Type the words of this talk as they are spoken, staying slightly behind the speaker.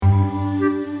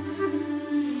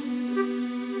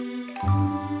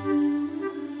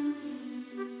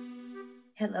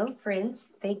Hello, friends.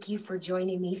 Thank you for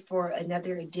joining me for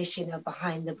another edition of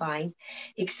Behind the Vine.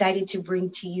 Excited to bring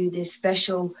to you this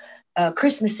special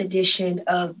Christmas edition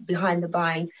of Behind the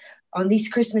Vine. On these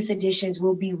Christmas editions,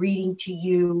 we'll be reading to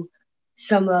you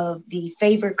some of the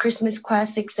favorite Christmas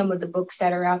classics, some of the books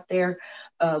that are out there.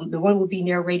 The one we'll be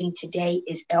narrating today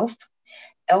is Elf.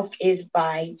 Elf is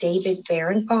by David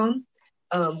Barenbaum.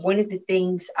 One of the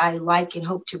things I like and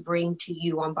hope to bring to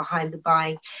you on Behind the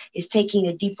Vine is taking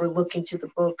a deeper look into the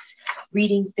books,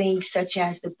 reading things such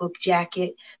as the book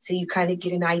jacket, so you kind of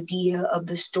get an idea of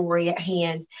the story at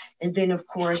hand. And then, of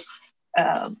course,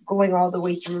 going all the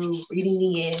way through, reading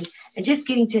the end, and just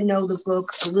getting to know the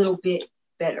book a little bit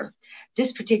better.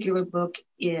 This particular book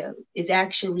is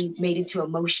actually made into a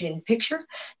motion picture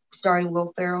starring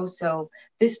Will Ferrell. So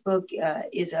this book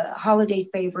is a holiday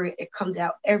favorite. It comes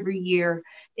out every year.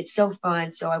 It's so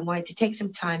fun. So I wanted to take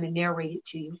some time and narrate it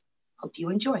to you. Hope you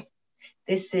enjoy.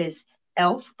 This is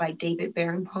Elf by David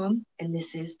Barenbaum, and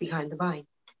this is Behind the Vine.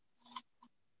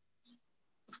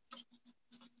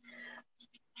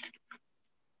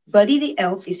 Buddy the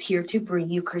Elf is here to bring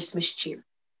you Christmas cheer.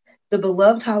 The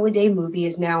beloved holiday movie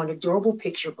is now an adorable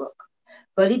picture book.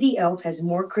 Buddy the Elf has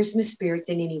more Christmas spirit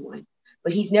than anyone,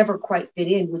 but he's never quite fit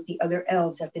in with the other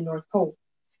elves at the North Pole.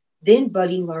 Then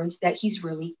Buddy learns that he's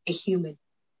really a human,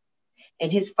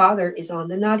 and his father is on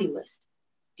the naughty list.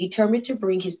 Determined to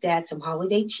bring his dad some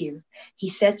holiday cheer, he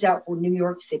sets out for New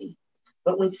York City.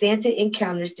 But when Santa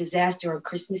encounters disaster on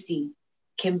Christmas Eve,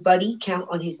 can Buddy count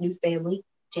on his new family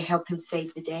to help him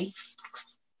save the day?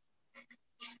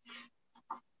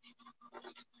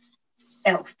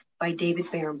 Elf by David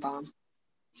Barenbaum.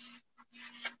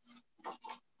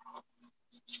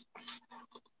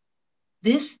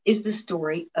 This is the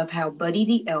story of how Buddy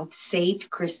the Elf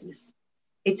saved Christmas.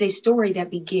 It's a story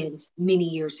that begins many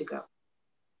years ago.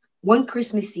 One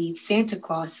Christmas Eve, Santa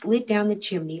Claus slid down the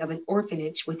chimney of an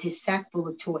orphanage with his sack full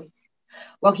of toys.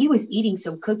 While he was eating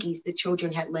some cookies the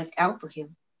children had left out for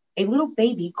him, a little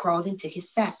baby crawled into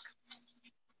his sack.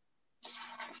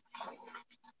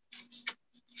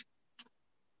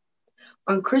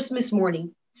 On Christmas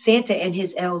morning, Santa and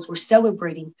his elves were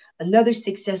celebrating another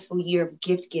successful year of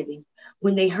gift giving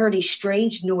when they heard a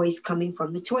strange noise coming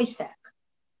from the toy sack.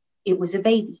 It was a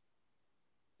baby.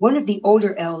 One of the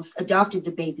older elves adopted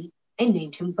the baby and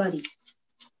named him Buddy.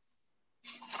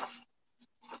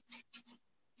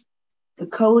 The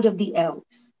code of the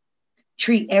elves.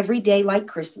 Treat every day like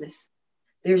Christmas.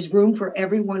 There's room for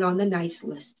everyone on the nice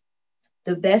list.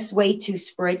 The best way to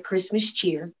spread Christmas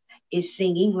cheer is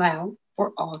singing loud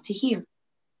for all to hear.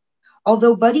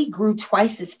 Although Buddy grew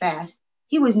twice as fast,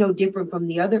 he was no different from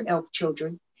the other elf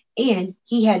children, and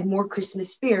he had more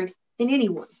Christmas spirit than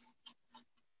anyone.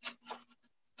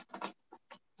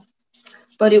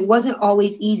 But it wasn't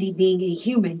always easy being a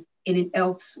human in an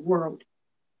elf's world.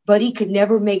 Buddy could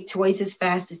never make toys as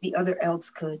fast as the other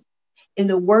elves could. And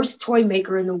the worst toy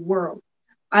maker in the world,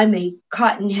 I'm a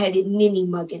cotton-headed ninny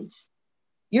muggins.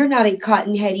 You're not a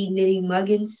cotton-headed ninny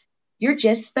muggins. You're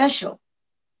just special.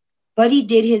 Buddy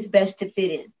did his best to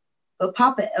fit in, but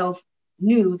Papa Elf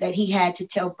knew that he had to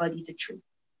tell Buddy the truth.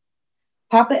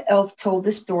 Papa Elf told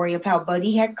the story of how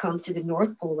Buddy had come to the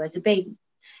North Pole as a baby.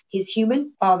 His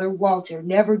human father, Walter,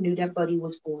 never knew that Buddy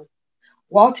was born.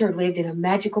 Walter lived in a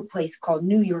magical place called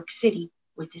New York City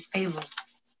with his family.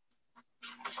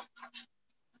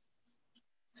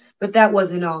 But that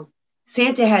wasn't all.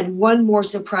 Santa had one more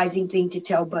surprising thing to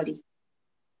tell Buddy.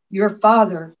 Your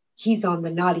father, he's on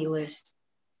the naughty list.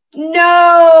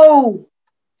 No!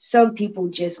 Some people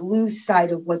just lose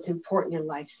sight of what's important in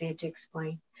life, Santa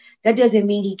explained. That doesn't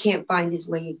mean he can't find his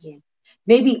way again.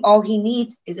 Maybe all he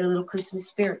needs is a little Christmas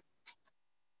spirit.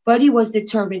 Buddy was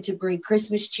determined to bring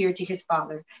Christmas cheer to his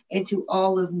father and to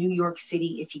all of New York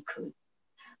City if he could.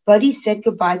 Buddy said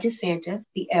goodbye to Santa,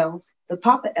 the elves, the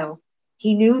Papa Elf.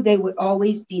 He knew they would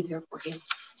always be there for him.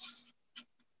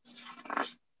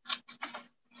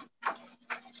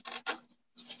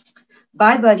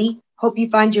 Bye, Buddy. Hope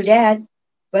you find your dad.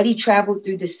 Buddy traveled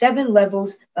through the 7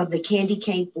 levels of the candy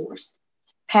cane forest,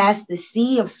 past the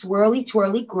sea of swirly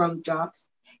twirly gumdrops,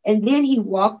 and then he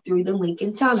walked through the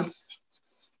Lincoln Tunnel.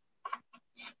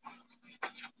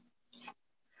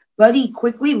 Buddy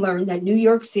quickly learned that New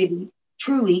York City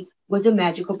truly was a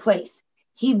magical place.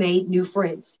 He made new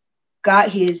friends, got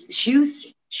his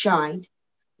shoes shined,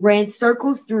 ran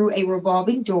circles through a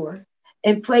revolving door,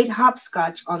 and played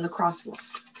hopscotch on the crosswalk.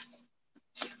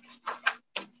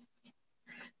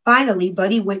 Finally,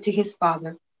 Buddy went to his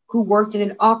father, who worked in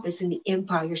an office in the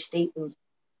Empire State Building.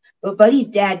 But Buddy's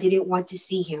dad didn't want to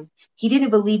see him. He didn't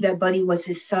believe that Buddy was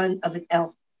his son of an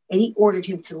elf, and he ordered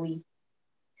him to leave.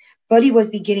 Buddy was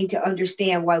beginning to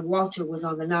understand why Walter was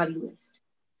on the naughty list.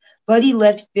 Buddy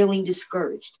left feeling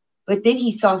discouraged, but then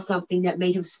he saw something that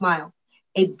made him smile.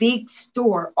 A big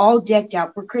store all decked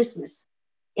out for Christmas.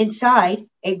 Inside,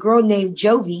 a girl named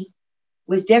Jovi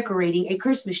was decorating a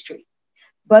Christmas tree.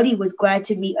 Buddy was glad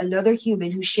to meet another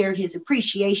human who shared his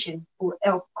appreciation for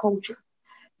elf culture.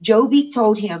 Jovi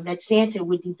told him that Santa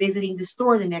would be visiting the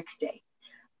store the next day.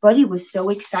 Buddy was so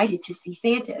excited to see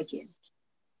Santa again.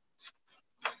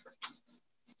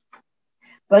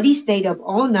 Buddy stayed up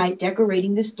all night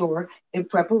decorating the store in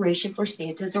preparation for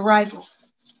Santa's arrival.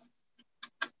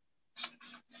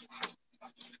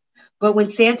 But when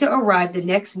Santa arrived the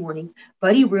next morning,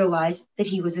 Buddy realized that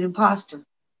he was an imposter.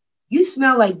 You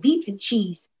smell like beef and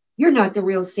cheese. You're not the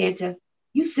real Santa.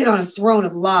 You sit on a throne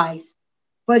of lies.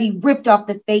 Buddy ripped off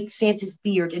the fake Santa's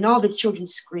beard and all the children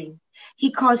screamed.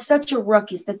 He caused such a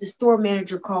ruckus that the store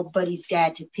manager called Buddy's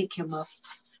dad to pick him up.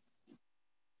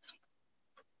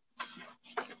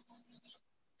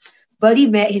 Buddy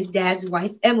met his dad's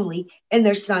wife, Emily, and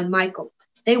their son, Michael.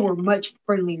 They were much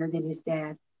friendlier than his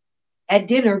dad. At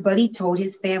dinner, Buddy told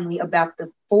his family about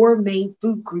the 4 main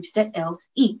food groups that elves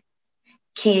eat: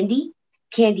 candy,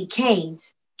 candy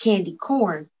canes, candy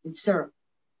corn, and syrup.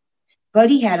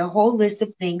 Buddy had a whole list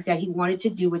of things that he wanted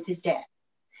to do with his dad: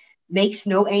 make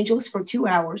snow angels for 2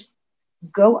 hours,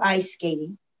 go ice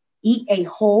skating, eat a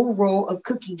whole roll of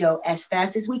cookie dough as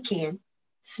fast as we can,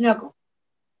 snuggle.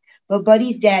 But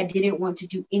Buddy's dad didn't want to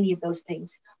do any of those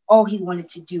things. All he wanted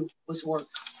to do was work.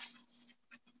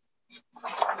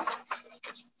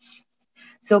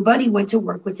 So Buddy went to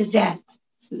work with his dad.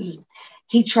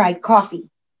 He tried coffee.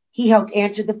 He helped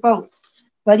answer the phones.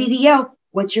 Buddy the elf,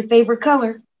 what's your favorite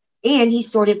color? And he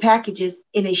sorted packages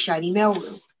in a shiny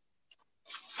mailroom.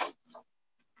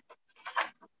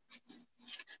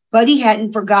 Buddy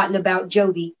hadn't forgotten about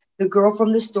Jovi, the girl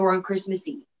from the store on Christmas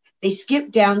Eve. They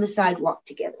skipped down the sidewalk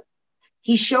together.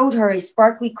 He showed her a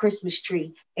sparkly Christmas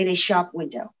tree in a shop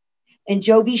window, and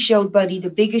Jovi showed Buddy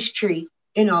the biggest tree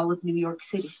in all of New York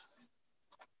City.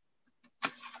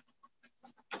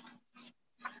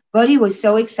 Buddy was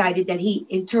so excited that he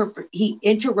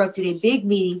interrupted a big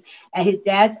meeting at his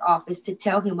dad's office to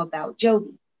tell him about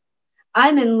Jovi.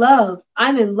 I'm in love,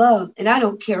 and I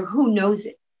don't care who knows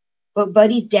it. But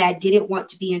Buddy's dad didn't want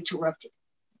to be interrupted.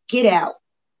 Get out.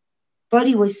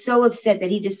 Buddy was so upset that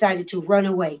he decided to run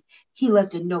away. He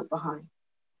left a note behind.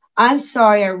 I'm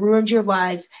sorry I ruined your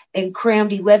lives and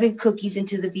crammed 11 cookies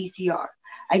into the VCR.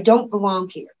 I don't belong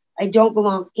here. I don't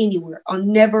belong anywhere. I'll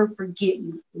never forget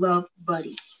you. Love,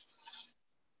 Buddy.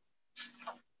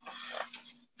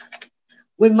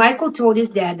 When Michael told his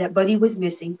dad that Buddy was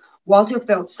missing, Walter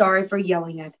felt sorry for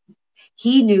yelling at him.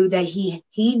 He knew that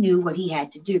he knew what he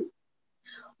had to do.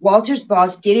 Walter's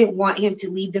boss didn't want him to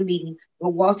leave the meeting, but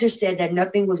Walter said that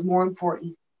nothing was more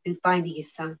important than finding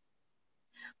his son.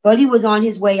 Buddy was on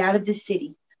his way out of the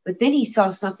city, but then he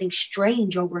saw something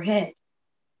strange overhead.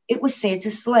 It was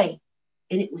Santa's sleigh,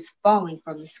 and it was falling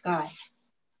from the sky.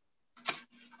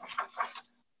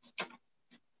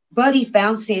 Buddy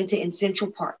found Santa in Central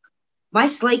Park. My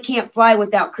sleigh can't fly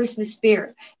without Christmas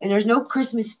spirit, and there's no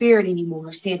Christmas spirit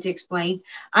anymore, Santa explained.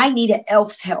 I need an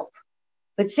elf's help.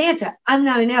 But Santa, I'm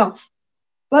not an elf.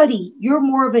 Buddy, you're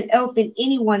more of an elf than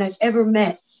anyone I've ever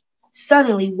met.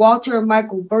 Suddenly, Walter and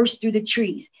Michael burst through the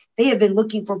trees. They had been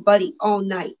looking for Buddy all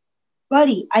night.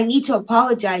 Buddy, I need to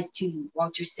apologize to you,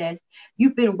 Walter said.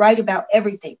 You've been right about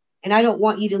everything, and I don't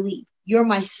want you to leave. You're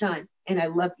my son, and I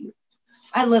love you.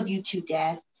 I love you too,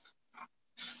 Dad.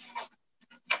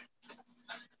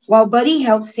 While Buddy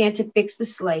helped Santa fix the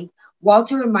sleigh,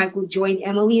 Walter and Michael joined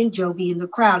Emily and Jovi in the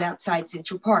crowd outside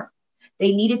Central Park.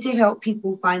 They needed to help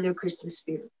people find their Christmas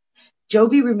spirit.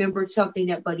 Jovi remembered something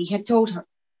that Buddy had told her.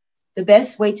 The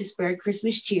best way to spread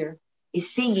Christmas cheer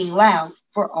is singing loud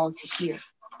for all to hear.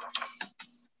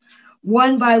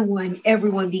 One by one,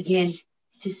 everyone began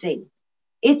to sing.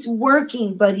 It's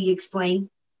working, Buddy explained.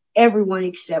 Everyone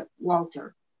except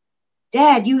Walter.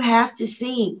 Dad, you have to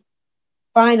sing.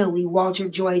 Finally, Walter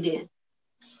joined in.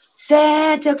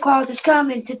 Santa Claus is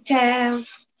coming to town.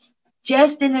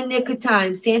 Just in the nick of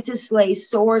time, Santa's sleigh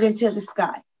soared into the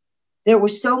sky. There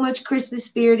was so much Christmas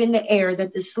spirit in the air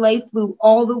that the sleigh flew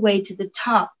all the way to the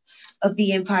top of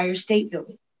the Empire State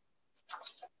Building.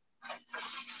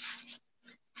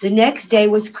 The next day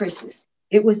was Christmas.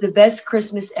 It was the best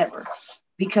Christmas ever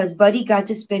because Buddy got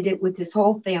to spend it with his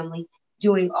whole family,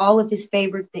 doing all of his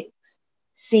favorite things: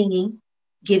 singing,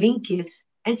 giving gifts,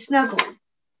 and snuggling.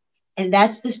 And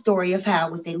that's the story of how,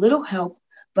 with a little help,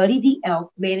 Buddy the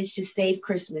Elf managed to save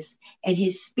Christmas, and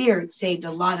his spirit saved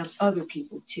a lot of other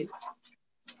people too.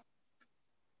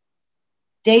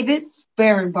 David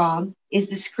Barenbaum is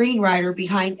the screenwriter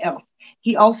behind Elf.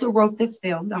 He also wrote the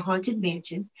film The Haunted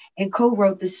Mansion and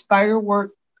co-wrote The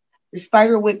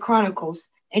Spiderwick Chronicles,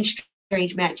 and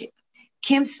Strange Magic.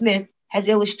 Kim Smith has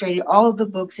illustrated all of the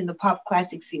books in the pop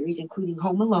classic series, including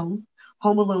Home Alone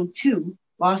 2,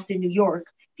 Lost in New York,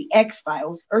 The X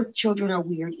Files, Earth Children Are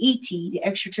Weird, E.T., The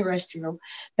Extraterrestrial,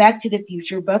 Back to the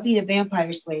Future, Buffy the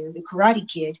Vampire Slayer, The Karate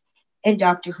Kid, and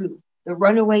Doctor Who. The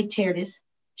Runaway Tortoise,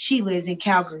 she lives in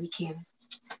Calgary, Canada.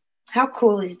 How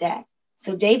cool is that?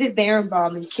 So David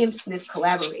Barenbaum and Kim Smith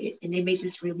collaborated, and they made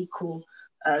this really cool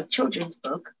children's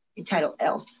book entitled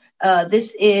Elf.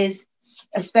 This is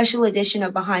a special edition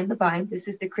of Behind the Vine. This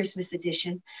is the Christmas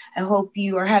edition. I hope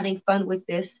you are having fun with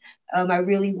this. I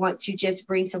really want to just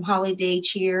bring some holiday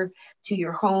cheer to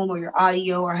your home or your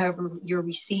audio or however you're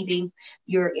receiving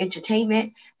your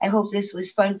entertainment. I hope this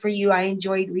was fun for you. I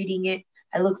enjoyed reading it.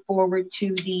 I look forward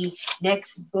to the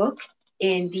next book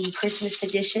in the Christmas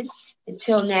edition.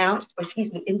 Until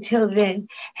then,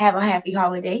 have a happy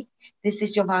holiday. This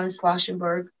is Giovanna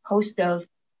Schlossenberg, host of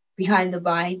Behind the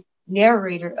Vine,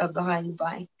 narrator of Behind the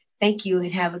Vine. Thank you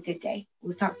and have a good day.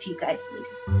 We'll talk to you guys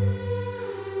later.